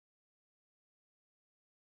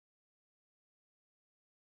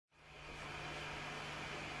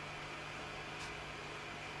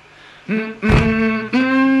One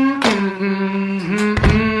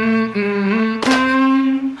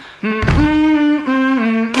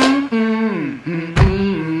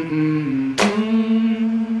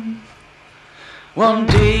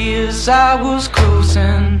day as I was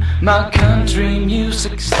closing my country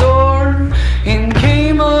music store, in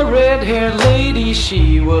came a red-haired lady.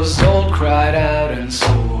 She was all cried out and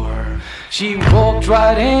sore. She walked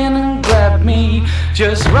right in and grabbed me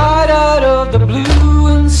just right out of the blue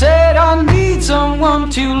and said, I need someone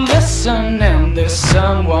to listen, and this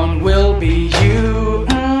someone will be you.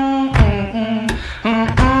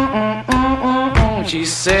 She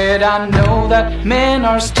said, I know that men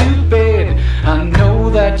are stupid, I know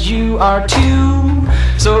that you are too,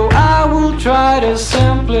 so I will try to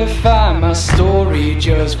simplify my story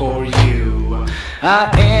just for you.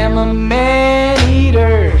 I am a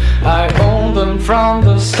man-eater, I own them from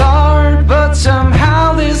the start, but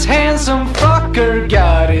somehow this handsome fucker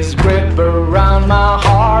got his grip around my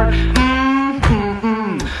heart.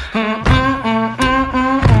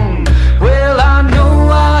 Well, I know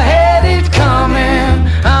I had it coming,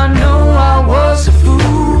 I know I was a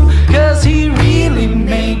fool, 'cause he really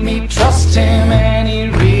made me trust him, and he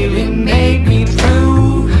really made me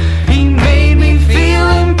through. He made me feel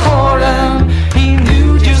important, he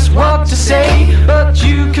knew just what to say, but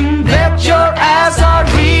you can bet your ass I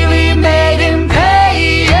really made him pay.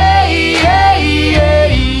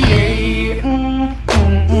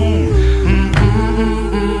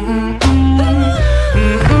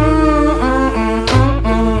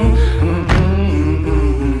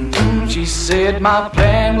 She said my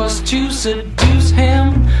plan was to seduce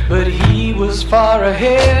him, but he was far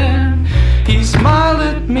ahead. He smiled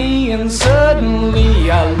at me and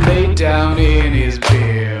suddenly I laid down in his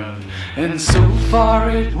bed. And so far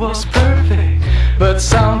it was perfect, but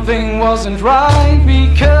something wasn't right,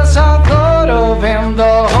 because I thought of him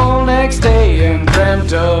the whole next day and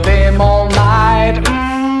dreamt of him all night.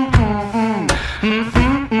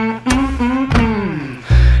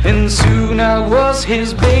 And soon I was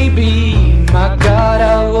his baby. My God,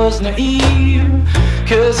 I was naive,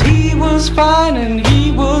 'cause he was fine and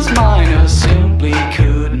he was mine. I simply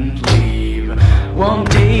couldn't leave. One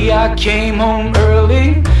day I came home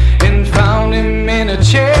early and found him in a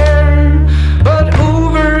chair, but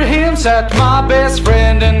over him sat my best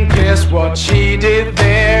friend, and guess what she did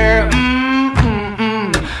there?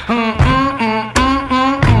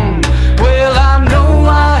 Well, I know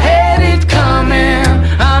I had it coming,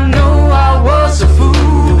 I know I was a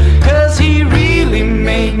fool, 'cause he really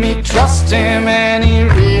made me trust him, and he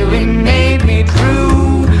really made me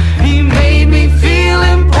through. He made me feel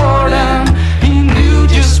important, he knew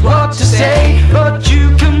just what to say, but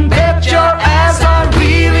you can bet your ass I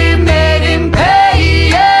really made him pay.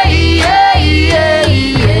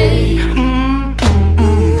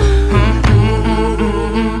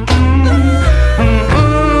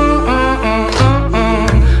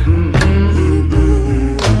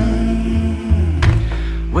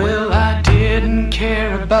 Well, I didn't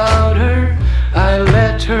care about her, I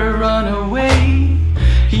let her run away.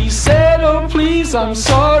 He said, oh please, I'm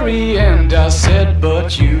sorry, and I said,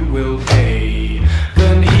 but you will pay.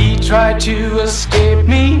 Then he tried to escape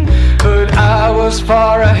me, but I was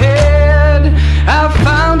far ahead. I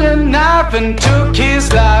found a knife and took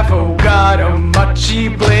his life, oh God, how much he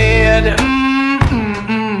bled.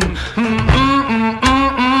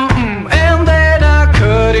 And then I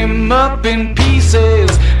cut him up in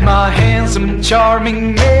pieces, my handsome,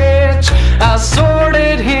 charming bitch. I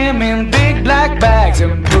sorted him in big black bags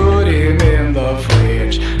and put him in the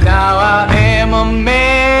fridge. Now I am a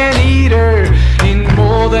man-eater in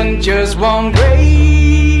more than just one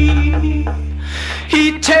way.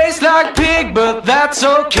 He tastes like pig, but that's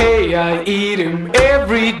okay, I eat him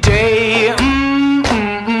every day.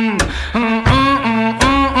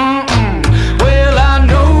 Well, I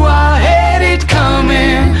know I had it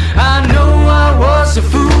coming, I know I was a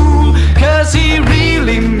fool, 'cause he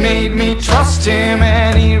really made me trust him,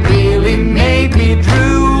 and he